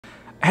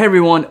Hey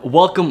everyone,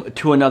 welcome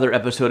to another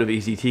episode of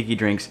Easy Tiki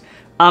Drinks.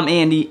 I'm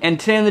Andy, and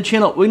today on the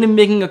channel we're going to be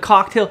making a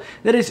cocktail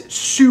that is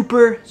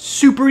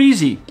super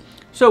easy.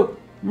 So,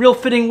 real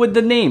fitting with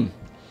the name.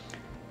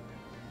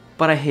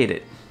 But I hate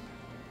it.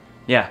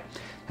 Yeah,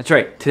 that's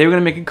right. Today we're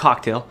going to make a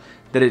cocktail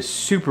that is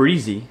super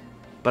easy,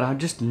 but I'm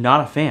just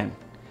not a fan.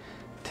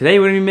 Today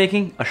we're going to be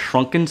making a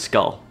Shrunken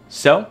Skull.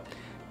 So,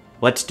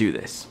 let's do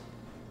this.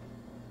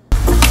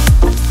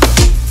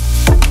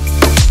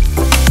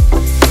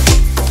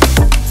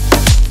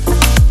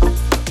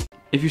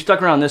 If you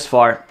stuck around this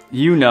far,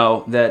 you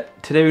know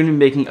that today we're going to be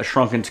making a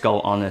Shrunken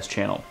Skull on this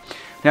channel.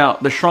 Now,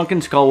 the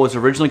Shrunken Skull was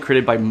originally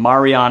created by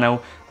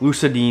Mariano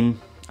Lusadine,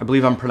 I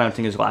believe I'm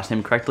pronouncing his last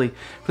name correctly,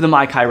 for the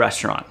Mai Kai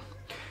restaurant.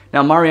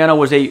 Now, Mariano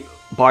was a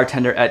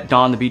bartender at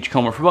Don the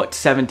Beachcomber for about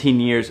 17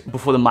 years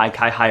before the Mai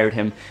Kai hired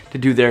him to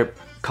do their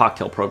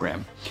cocktail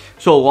program.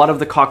 So a lot of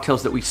the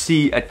cocktails that we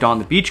see at Don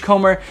the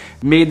Beachcomber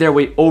made their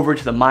way over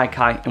to the Mai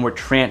Kai and were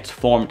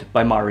transformed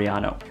by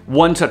Mariano.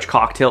 One such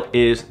cocktail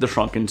is the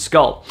Shrunken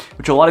Skull,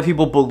 which a lot of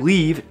people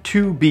believe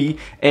to be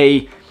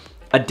a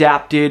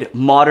adapted,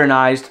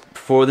 modernized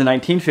for the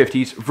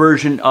 1950s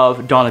version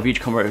of Don the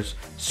Beachcomber's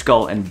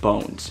Skull and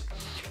Bones.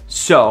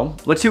 So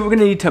let's see what we're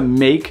gonna need to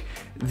make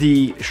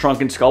the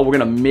Shrunken Skull. We're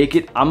gonna make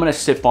it, I'm gonna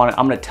sip on it,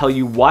 I'm gonna tell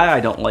you why I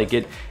don't like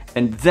it,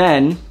 and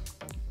then,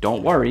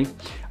 don't worry,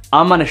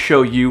 I'm gonna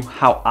show you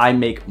how I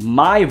make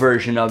my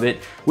version of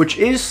it, which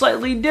is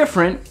slightly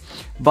different,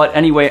 but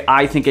anyway,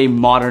 I think a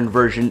modern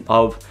version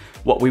of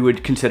what we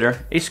would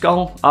consider a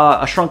skull,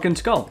 a Shrunken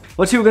Skull.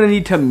 Let's see what we're gonna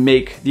need to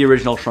make the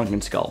original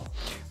Shrunken Skull.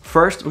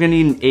 First, we're gonna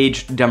need an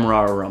aged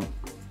Demerara Rum.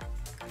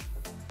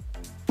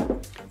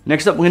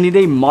 Next up, we're gonna need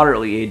a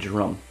moderately aged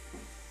rum.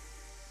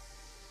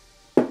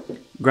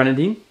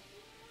 Grenadine,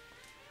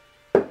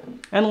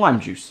 and lime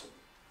juice.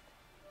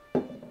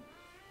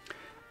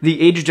 The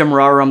aged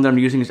Demerara rum that I'm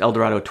using is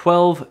Eldorado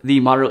 12,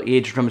 the moderately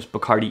aged rum is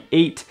Bacardi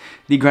 8,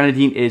 the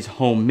Grenadine is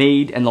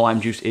homemade, and the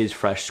lime juice is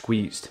fresh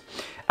squeezed.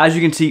 As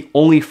you can see,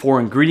 only 4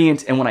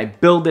 ingredients, and when I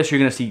build this, you're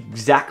gonna see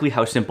exactly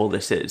how simple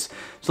this is.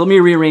 So let me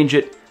rearrange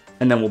it,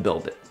 and then we'll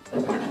build it.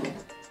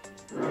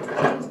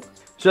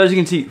 So as you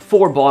can see,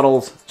 4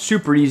 bottles,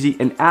 super easy,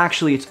 and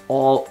actually it's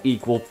all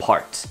equal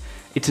parts.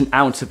 It's an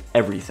ounce of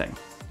everything.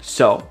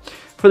 So,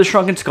 for the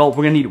Shrunken Skull,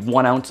 we're gonna need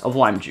 1 ounce of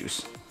lime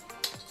juice.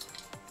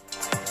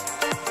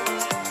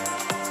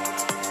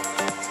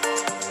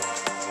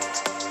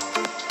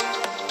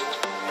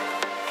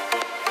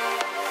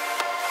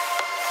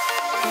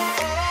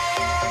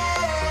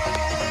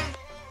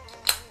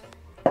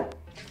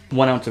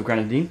 One ounce of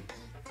Grenadine.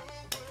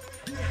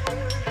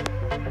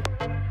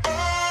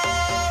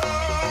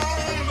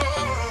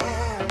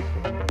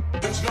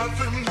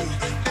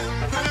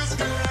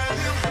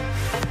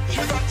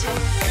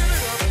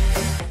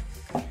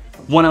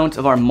 One ounce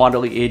of our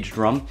moderately aged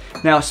rum.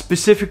 Now,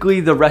 specifically,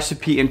 the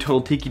recipe in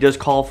Total Tiki does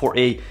call for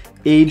a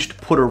aged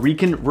Puerto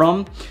Rican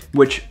rum,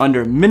 which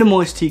under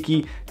minimalist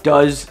Tiki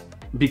does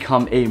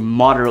become a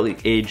moderately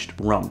aged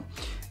rum.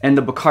 And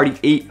the Bacardi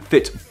 8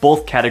 fits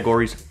both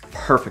categories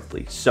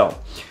perfectly. So,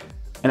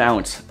 an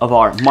ounce of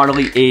our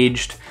moderately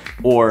aged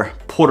or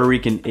Puerto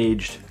Rican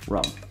aged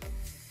rum.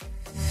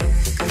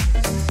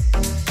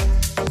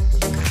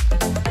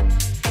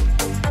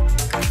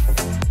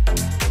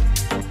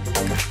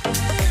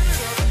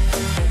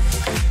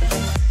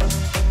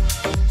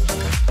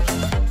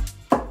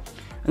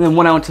 And then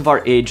 1 ounce of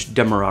our aged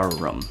Demerara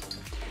rum.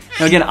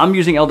 Now again, I'm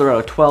using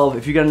Eldorado 12.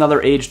 If you got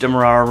another aged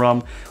Demerara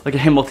rum, like a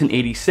Hamilton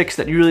 86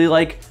 that you really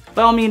like,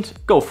 by all means,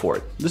 go for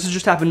it. This has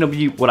just happened to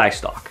be what I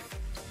stock.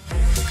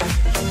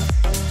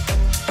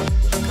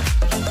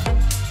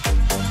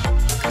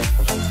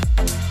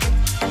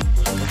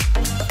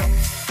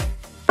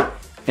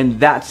 And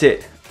that's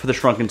it for the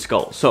Shrunken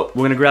Skull. So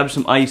we're gonna grab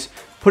some ice,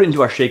 put it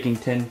into our shaking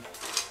tin.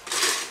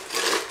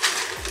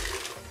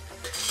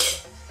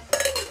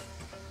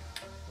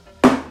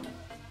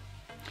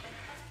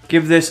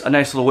 Give this a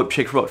nice little whip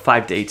shake for about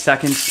 5 to 8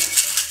 seconds.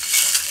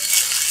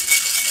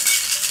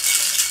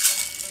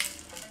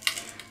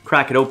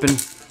 Crack it open.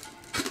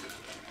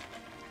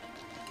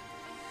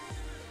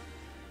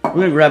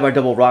 We're gonna grab our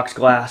double rocks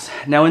glass.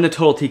 Now in the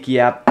Total Tiki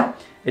app,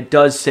 it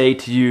does say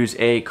to use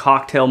a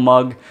cocktail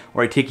mug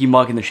or a tiki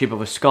mug in the shape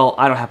of a skull.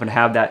 I don't happen to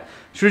have that.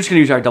 So we're just gonna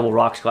use our double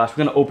rocks glass.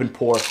 We're gonna open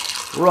pour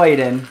right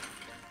in.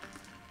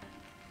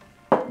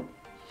 I'm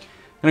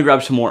gonna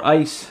grab some more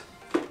ice.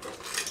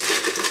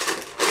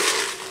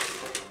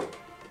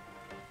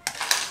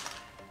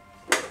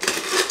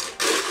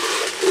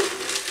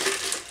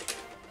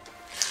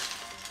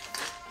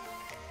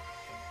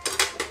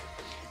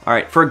 All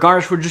right, for a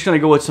garnish, we're just gonna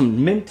go with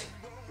some mint.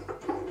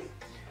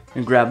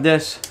 And grab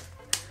this,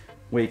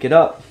 wake it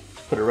up,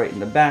 put it right in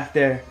the back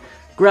there,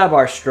 grab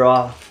our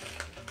straw,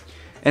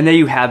 and there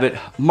you have it,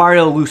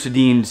 Mario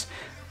Lusadine's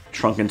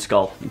Shrunken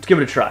Skull. Let's give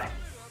it a try.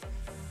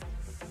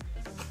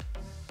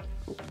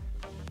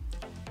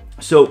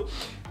 So,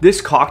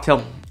 this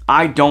cocktail,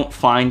 I don't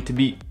find to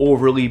be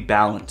overly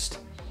balanced.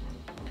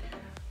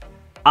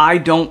 I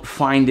don't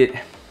find it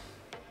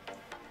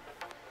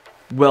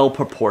well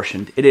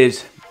proportioned. It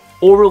is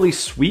overly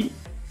sweet,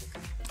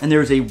 and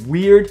there's a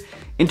weird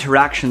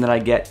interaction that I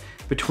get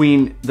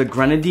between the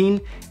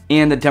Grenadine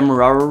and the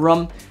Demerara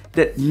Rum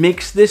that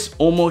makes this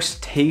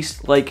almost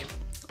taste like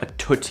a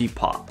Tootsie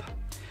Pop.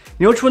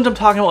 You know which ones I'm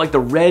talking about? Like the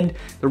red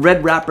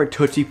wrapper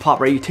Tootsie Pop,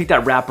 right? You take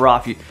that wrapper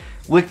off, you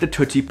lick the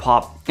Tootsie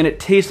Pop, and it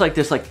tastes like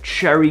this like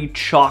cherry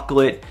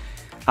chocolate.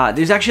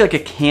 There's actually like a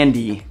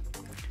candy.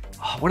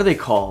 Oh, what are they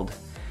called?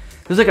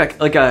 There's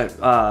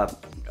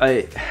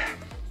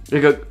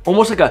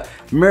almost like a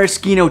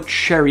maraschino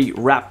cherry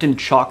wrapped in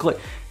chocolate.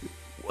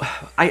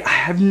 I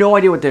have no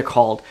idea what they're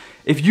called.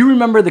 If you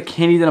remember the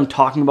candy that I'm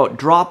talking about,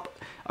 drop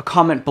a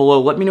comment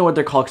below. Let me know what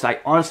they're called, because I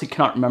honestly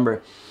cannot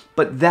remember.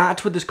 But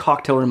that's what this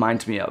cocktail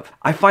reminds me of.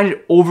 I find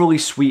it overly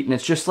sweet, and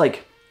it's just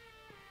like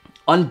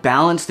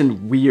unbalanced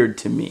and weird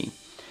to me.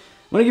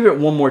 I'm gonna give it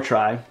one more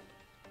try.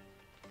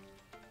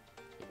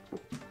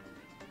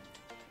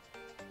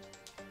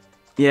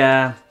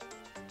 Yeah,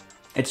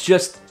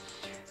 it's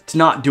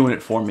not doing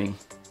it for me.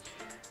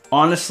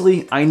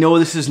 Honestly, I know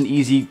this is an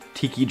easy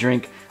tiki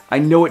drink. I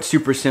know it's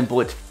super simple.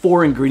 It's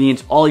 4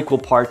 ingredients, all equal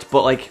parts,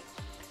 but like,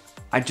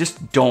 I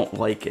just don't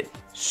like it.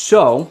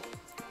 So,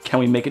 can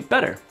we make it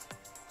better?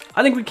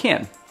 I think we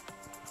can.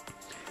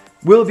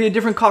 Will it be a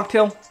different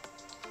cocktail?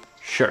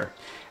 Sure.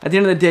 At the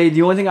end of the day,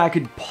 the only thing I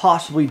could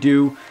possibly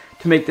do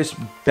to make this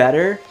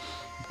better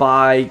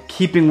by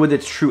keeping with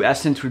its true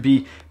essence would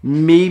be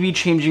maybe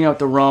changing out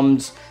the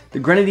rums. The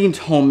Grenadine's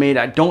homemade.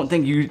 I don't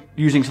think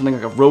using something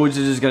like a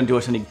Roses is going to do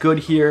us any good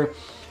here.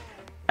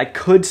 I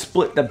could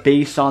split the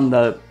base on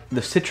the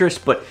citrus,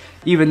 but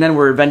even then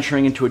we're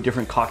venturing into a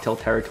different cocktail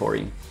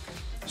territory.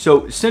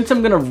 So since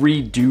I'm going to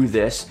redo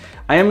this,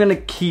 I am going to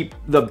keep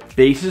the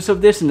basis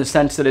of this in the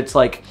sense that it's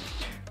like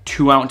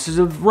 2 ounces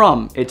of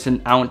rum, it's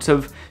an ounce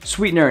of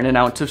sweetener and an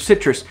ounce of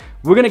citrus.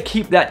 We're going to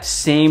keep that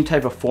same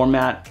type of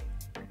format.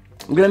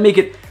 I'm going to make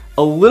it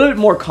a little bit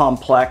more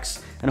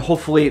complex, and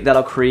hopefully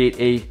that'll create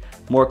a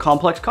more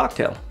complex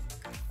cocktail.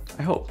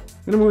 I hope.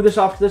 I'm going to move this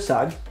off to the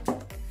side. I'm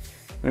going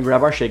to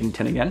grab our shaking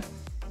tin again,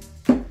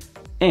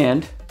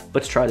 and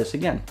let's try this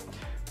again.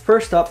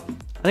 First up,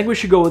 I think we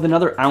should go with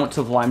another ounce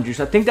of lime juice.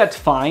 I think that's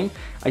fine.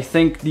 I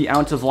think the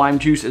ounce of lime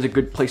juice is a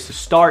good place to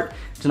start.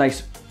 It's a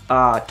nice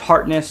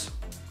tartness.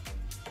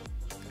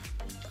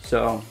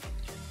 So,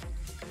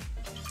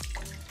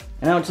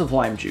 an ounce of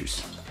lime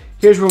juice.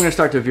 Here's where we're gonna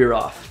start to veer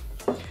off.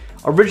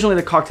 Originally,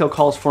 the cocktail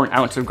calls for an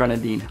ounce of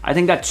Grenadine. I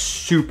think that's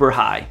super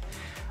high.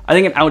 I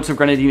think an ounce of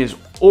Grenadine is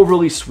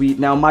overly sweet.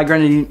 Now, my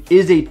Grenadine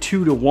is a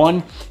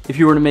 2-to-1. If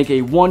you were to make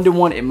a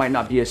 1-to-1, it might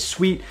not be as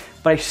sweet,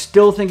 but I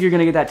still think you're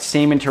gonna get that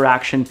same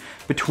interaction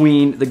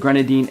between the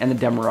Grenadine and the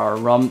Demerara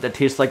Rum that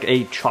tastes like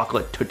a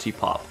chocolate Tootsie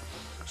Pop.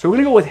 So we're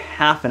gonna go with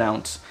half an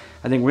ounce.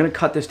 I think we're gonna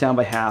cut this down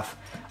by half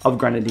of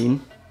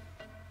Grenadine.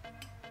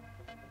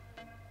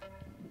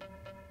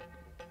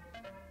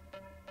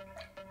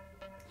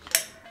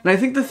 And I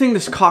think the thing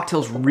this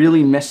cocktail's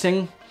really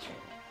missing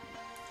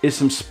is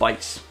some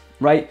spice,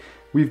 right?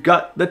 We've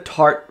got the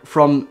tart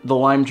from the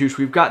lime juice.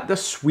 We've got the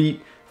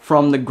sweet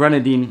from the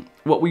Grenadine.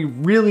 What we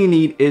really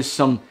need is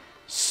some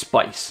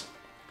spice.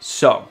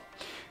 So,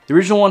 the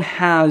original one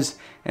has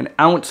an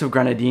ounce of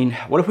Grenadine.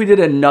 What if we did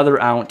another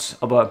ounce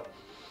of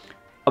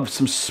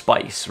some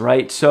spice,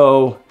 right?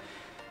 So,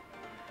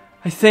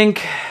 I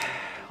think,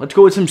 let's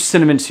go with some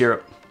cinnamon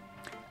syrup.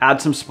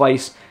 Add some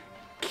spice.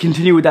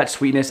 Continue with that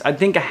sweetness. I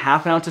think a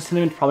half an ounce of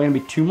cinnamon is probably gonna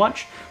be too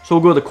much, so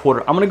we'll go with a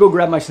quarter. I'm gonna go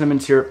grab my cinnamon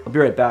syrup. I'll be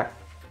right back.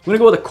 I'm gonna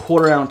go with a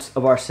 1/4 ounce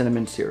of our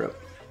cinnamon syrup.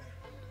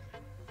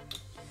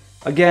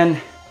 Again,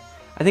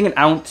 I think an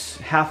ounce,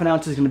 half an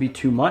ounce is gonna be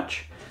too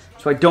much,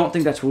 so I don't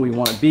think that's where we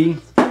wanna be.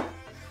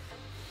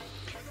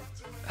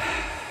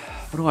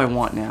 What do I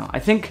want now? I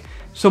think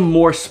some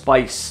more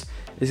spice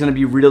is gonna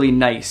be really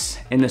nice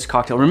in this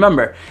cocktail.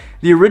 Remember,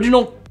 the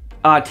original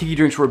tiki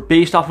drinks were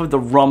based off of the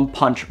rum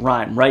punch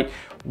rhyme, right?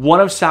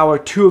 1 of sour,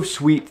 2 of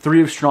sweet, 3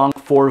 of strong,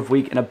 4 of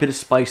weak, and a bit of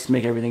spice to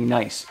make everything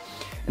nice.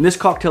 And this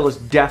cocktail is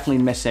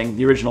definitely missing,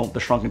 the original, the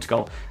Shrunken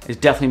Skull, is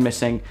definitely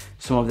missing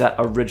some of that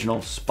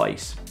original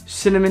spice.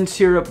 Cinnamon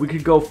syrup, we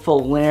could go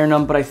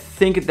falernum, but I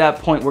think at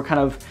that point we're kind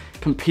of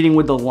competing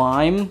with the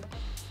lime.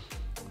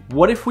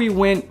 What if we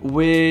went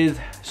with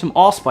some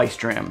Allspice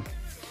Dram?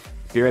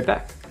 Be right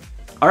back.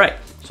 All right,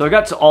 so I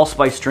got to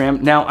Allspice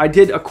Dram. Now I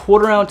did a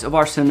 1/4 ounce of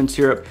our cinnamon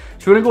syrup,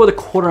 so we're gonna go with a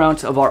 1/4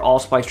 ounce of our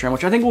Allspice Dram,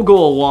 which I think will go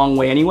a long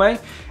way anyway,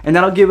 and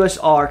that'll give us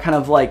our kind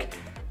of like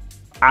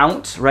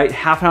ounce, right?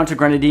 Half an ounce of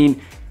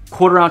Grenadine,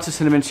 1/4 ounce of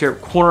cinnamon syrup,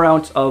 1/4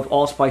 ounce of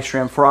Allspice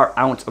Dram for our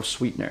ounce of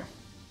sweetener.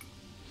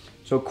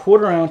 So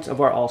 1/4 ounce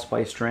of our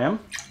Allspice Dram.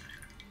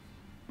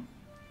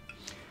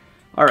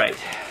 All right,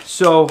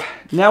 so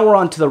now we're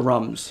on to the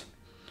rums.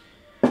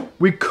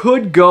 We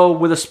could go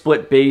with a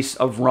split base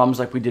of rums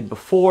like we did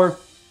before.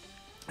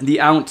 The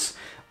ounce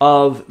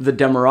of the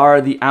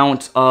Demerara, the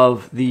ounce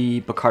of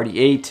the Bacardi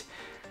 8.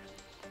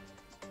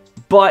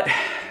 But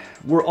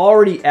we're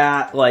already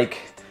at like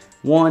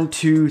 1,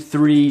 2,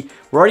 3.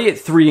 We're already at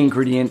 3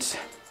 ingredients.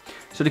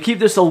 So to keep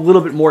this a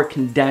little bit more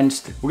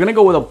condensed, we're gonna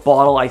go with a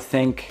bottle, I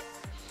think.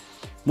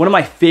 One of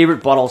my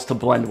favorite bottles to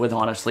blend with,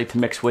 honestly, to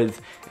mix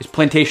with, is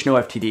Plantation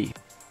OFTD.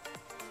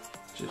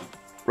 Just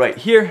right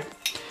here.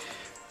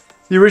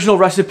 The original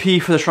recipe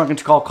for the Shrunken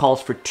Skull calls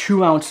for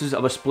 2 ounces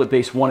of a split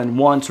base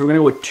 1-in-1, so we're gonna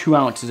go with 2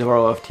 ounces of our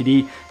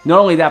OFTD. Not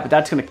only that, but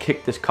that's gonna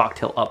kick this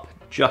cocktail up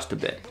just a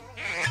bit.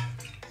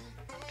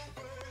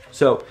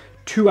 So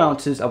 2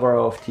 ounces of our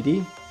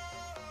OFTD.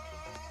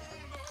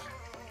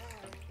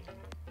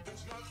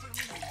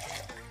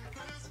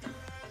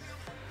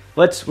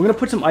 We're gonna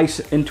put some ice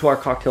into our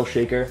cocktail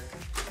shaker.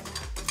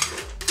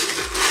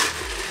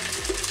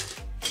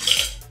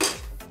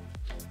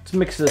 Let's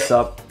mix this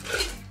up.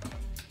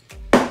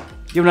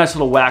 Give it a nice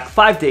little whack.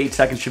 5 to 8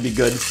 seconds should be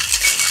good.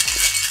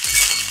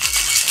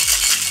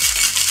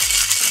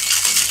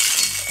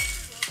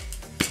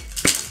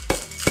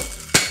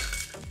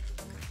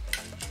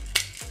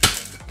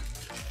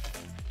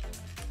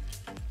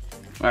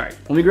 All right,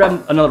 let me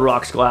grab another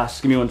rocks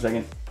glass. Give me 1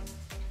 second.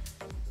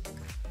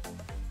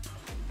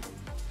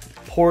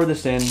 Pour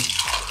this in.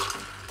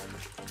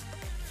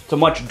 It's a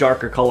much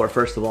darker color,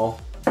 first of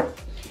all.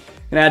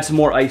 Gonna add some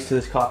more ice to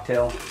this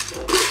cocktail.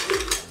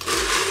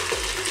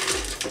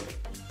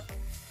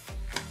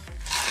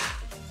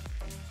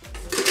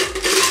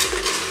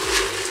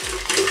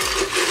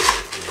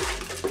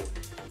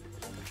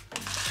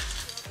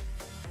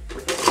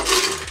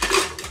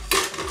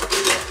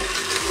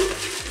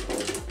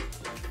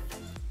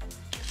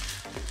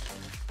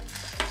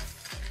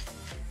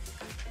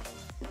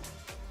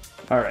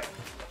 All right.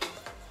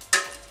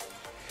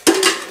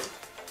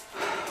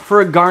 For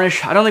a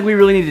garnish, I don't think we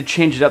really need to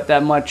change it up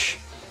that much.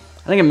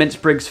 I think a mint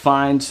sprig's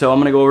fine, so I'm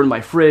gonna go over to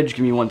my fridge.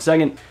 Give me 1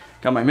 second.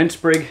 Got my mint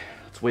sprig.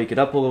 Let's wake it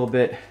up a little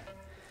bit.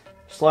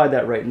 Slide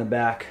that right in the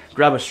back.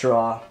 Grab a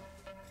straw.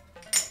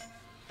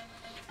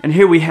 And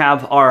here we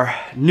have our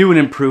new and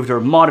improved or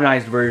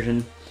modernized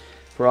version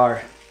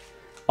for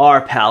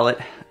our palate,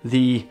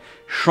 the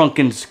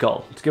Shrunken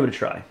Skull. Let's give it a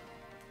try.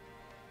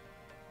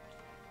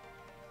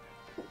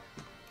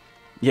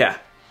 Yeah,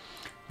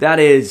 that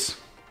is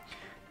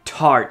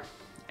tart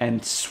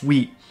and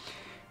sweet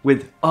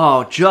with,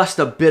 oh, just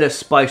a bit of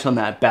spice on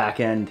that back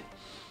end.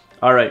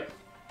 All right,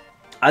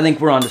 I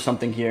think we're onto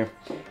something here.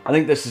 I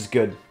think this is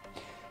good.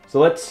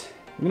 So I'm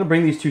gonna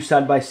bring these two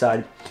side by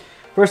side.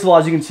 First of all,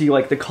 as you can see,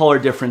 like the color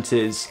difference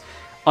is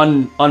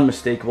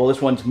unmistakable.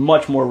 This one's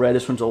much more red,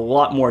 this one's a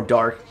lot more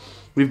dark.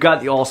 We've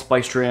got the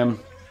Allspice Dram,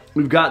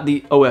 we've got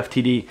the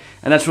OFTD,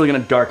 and that's really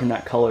gonna darken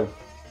that color.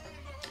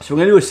 So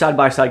we're gonna do a side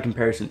by side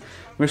comparison.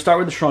 We're gonna start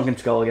with the Shrunken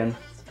Skull again.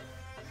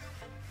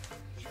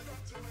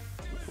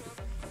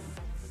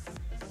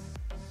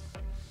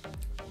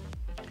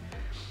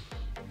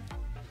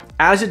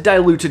 As it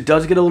dilutes, it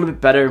does get a little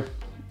bit better.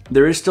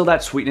 There is still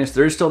that sweetness,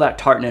 there is still that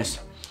tartness,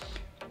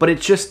 but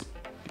it's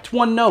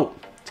one note.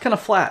 It's kind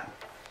of flat.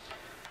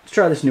 Let's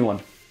try this new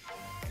one.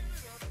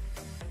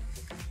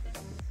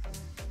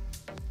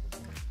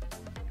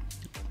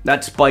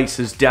 That spice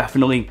is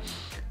definitely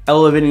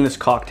elevating this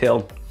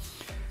cocktail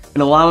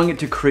and allowing it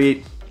to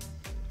create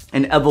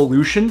an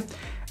evolution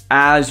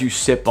as you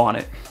sip on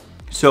it.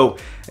 So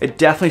it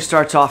definitely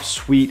starts off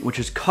sweet, which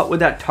is cut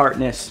with that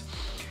tartness.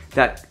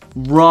 That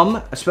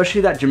rum,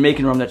 especially that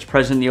Jamaican rum that's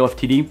present in the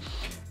OFTD,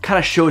 kind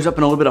of shows up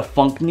in a little bit of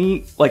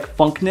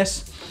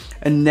funkness.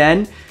 And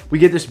then we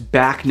get this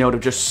back note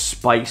of just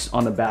spice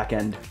on the back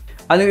end.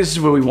 I think this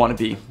is where we want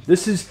to be.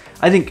 This is,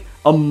 I think,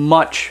 a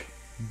much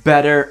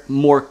better,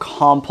 more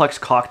complex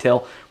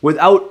cocktail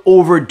without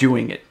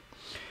overdoing it.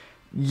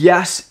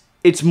 Yes,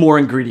 it's more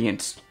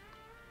ingredients.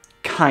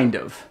 Kind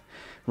of,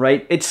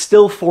 right? It's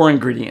still 4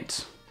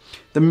 ingredients.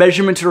 The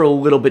measurements are a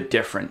little bit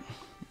different.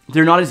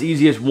 They're not as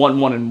easy as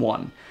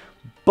 1-1-1,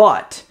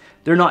 but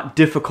they're not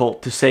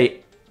difficult to say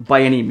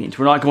by any means.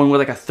 We're not going with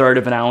like 1/3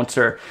 of an ounce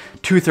or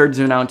 2/3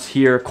 of an ounce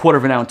here, 1/4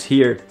 of an ounce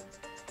here.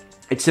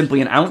 It's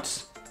simply an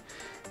ounce,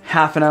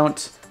 1/2 an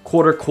ounce,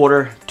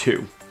 quarter,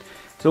 2.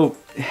 So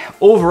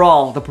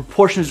overall, the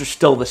proportions are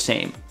still the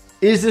same.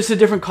 Is this a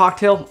different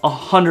cocktail?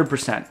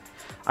 100%.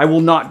 I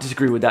will not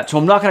disagree with that. So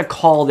I'm not gonna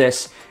call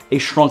this a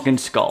Shrunken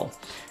Skull.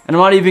 And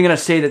I'm not even gonna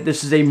say that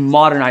this is a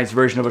modernized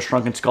version of a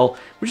Shrunken Skull.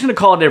 We're just gonna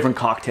call it a different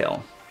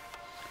cocktail.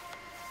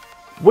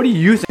 What do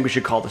you think we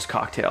should call this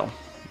cocktail?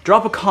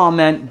 Drop a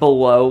comment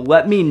below.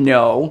 Let me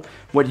know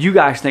what you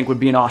guys think would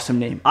be an awesome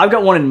name. I've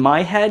got one in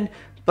my head,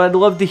 but I'd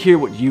love to hear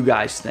what you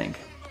guys think.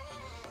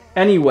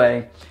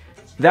 Anyway,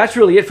 that's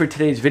really it for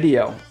today's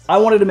video. I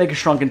wanted to make a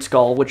Shrunken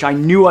Skull, which I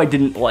knew I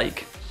didn't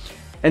like.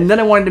 And then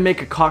I wanted to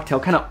make a cocktail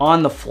kind of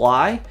on the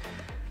fly,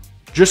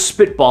 just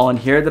spitballing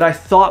here, that I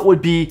thought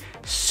would be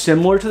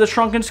similar to the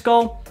Shrunken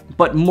Skull,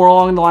 but more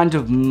along the lines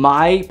of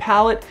my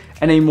palate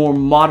and a more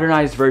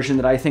modernized version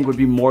that I think would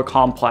be more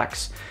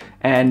complex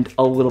and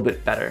a little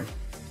bit better.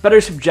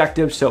 Better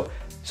subjective, so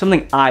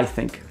something I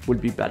think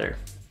would be better.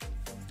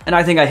 And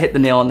I think I hit the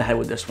nail on the head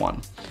with this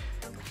one.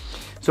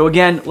 So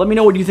again, let me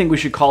know what you think we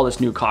should call this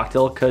new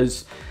cocktail,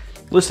 because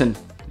listen,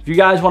 if you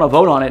guys want to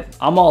vote on it,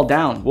 I'm all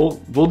down.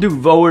 We'll do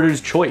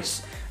voter's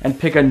choice and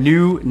pick a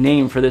new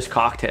name for this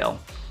cocktail.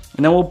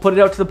 And then we'll put it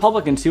out to the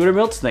public and see what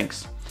everyone else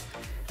thinks.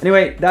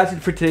 Anyway, that's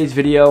it for today's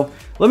video.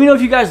 Let me know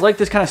if you guys like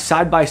this kind of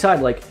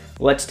side-by-side, like,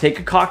 let's take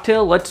a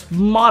cocktail, let's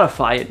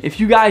modify it. If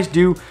you guys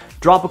do,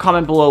 drop a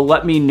comment below,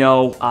 let me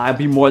know. I'd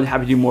be more than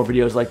happy to do more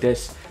videos like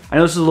this. I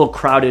know this is a little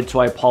crowded, so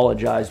I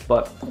apologize,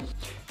 but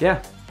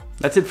yeah,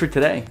 that's it for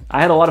today. I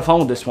had a lot of fun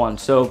with this one,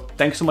 so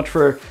thanks so much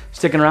for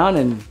sticking around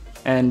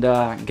and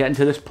getting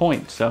to this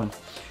point. So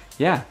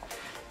yeah,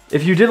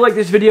 if you did like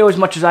this video as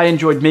much as I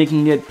enjoyed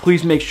making it,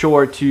 please make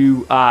sure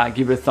to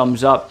give it a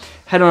thumbs up.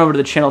 Head on over to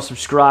the channel,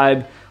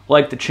 subscribe,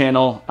 like the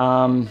channel,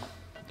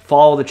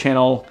 follow the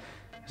channel.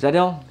 Is that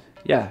all?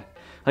 Yeah.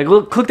 Like,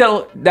 click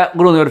that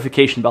little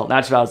notification bell.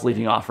 That's what I was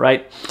leaving off,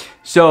 right?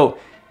 So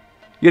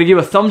you gotta give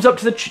a thumbs up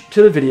to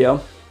the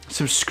video,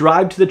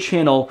 subscribe to the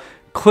channel,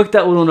 click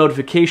that little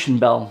notification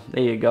bell.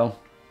 There you go.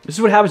 This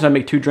is what happens when I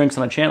make 2 drinks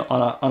on a channel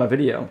on a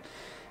video.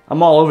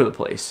 I'm all over the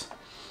place.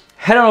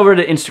 Head on over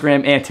to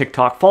Instagram and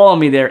TikTok. Follow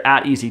me there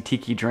at Easy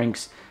Tiki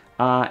Drinks.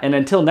 And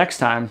until next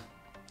time,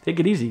 take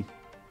it easy.